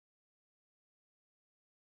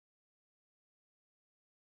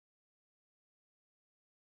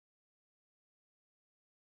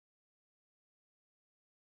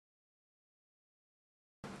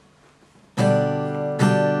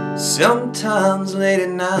Sometimes late at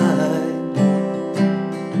night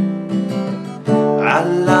I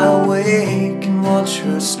lie awake and watch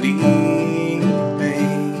her sleeping,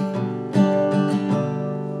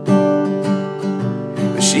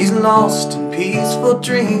 but she's lost in peaceful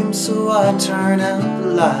dreams. So I turn out the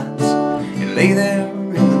lights and lay there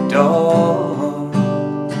in the dark.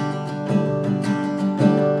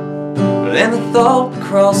 Then the thought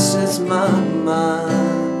crosses my mind,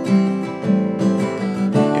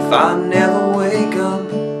 if I never wake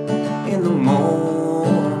up in the morning,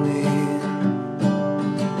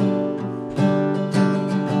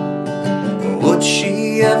 would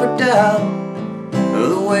she ever doubt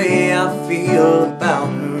the way I feel about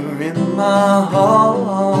her in my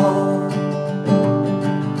heart?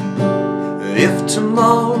 If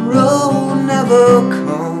tomorrow never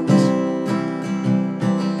comes,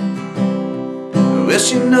 will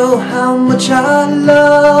she know how much I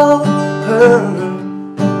love her?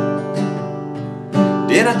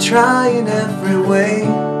 Did I try in every way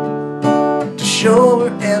to show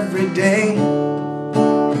her every day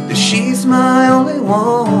that she's my only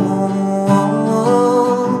one?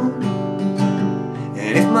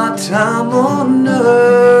 And if my time on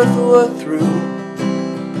earth were through,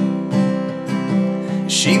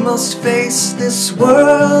 she must face this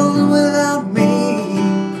world without me.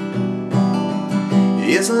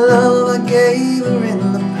 Is the love I gave her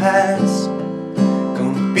in the past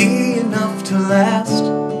gonna be enough to last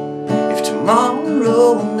if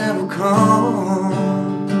tomorrow never comes?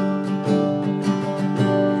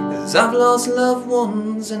 'Cause I've lost loved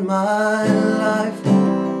ones in my life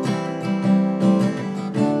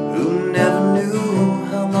who never knew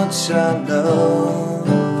how much I loved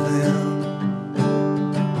them,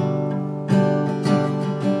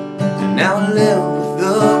 and now I live with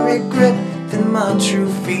the regret that my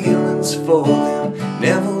true feelings for them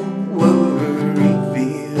never were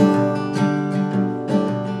revealed.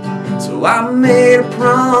 So I made a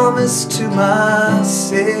promise to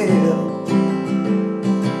myself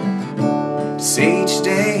to say each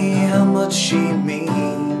day how much she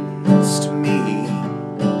means to me,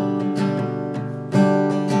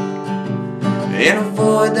 and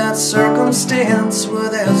avoid that circumstance where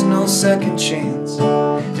there's no second chance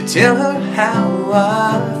to tell her how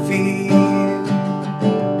I feel.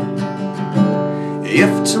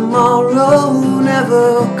 If tomorrow never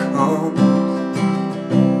comes,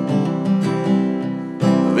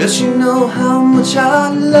 will she know how much I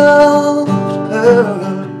loved her?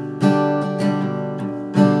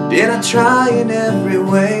 Did I try in every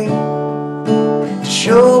way to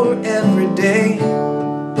show her every day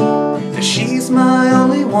that she's my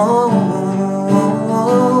only one?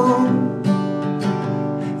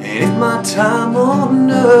 And if my time on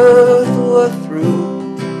earth were through,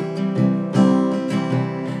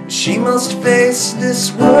 she must face this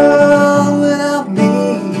world without me.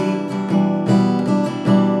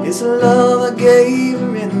 Is the love I gave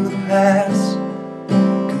her in the past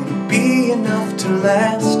gonna be enough to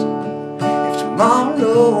last if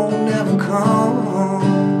tomorrow never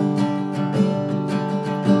comes?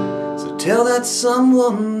 So tell that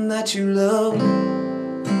someone that you love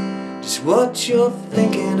just what you're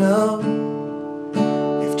thinking of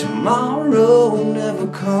if tomorrow never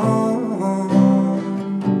comes.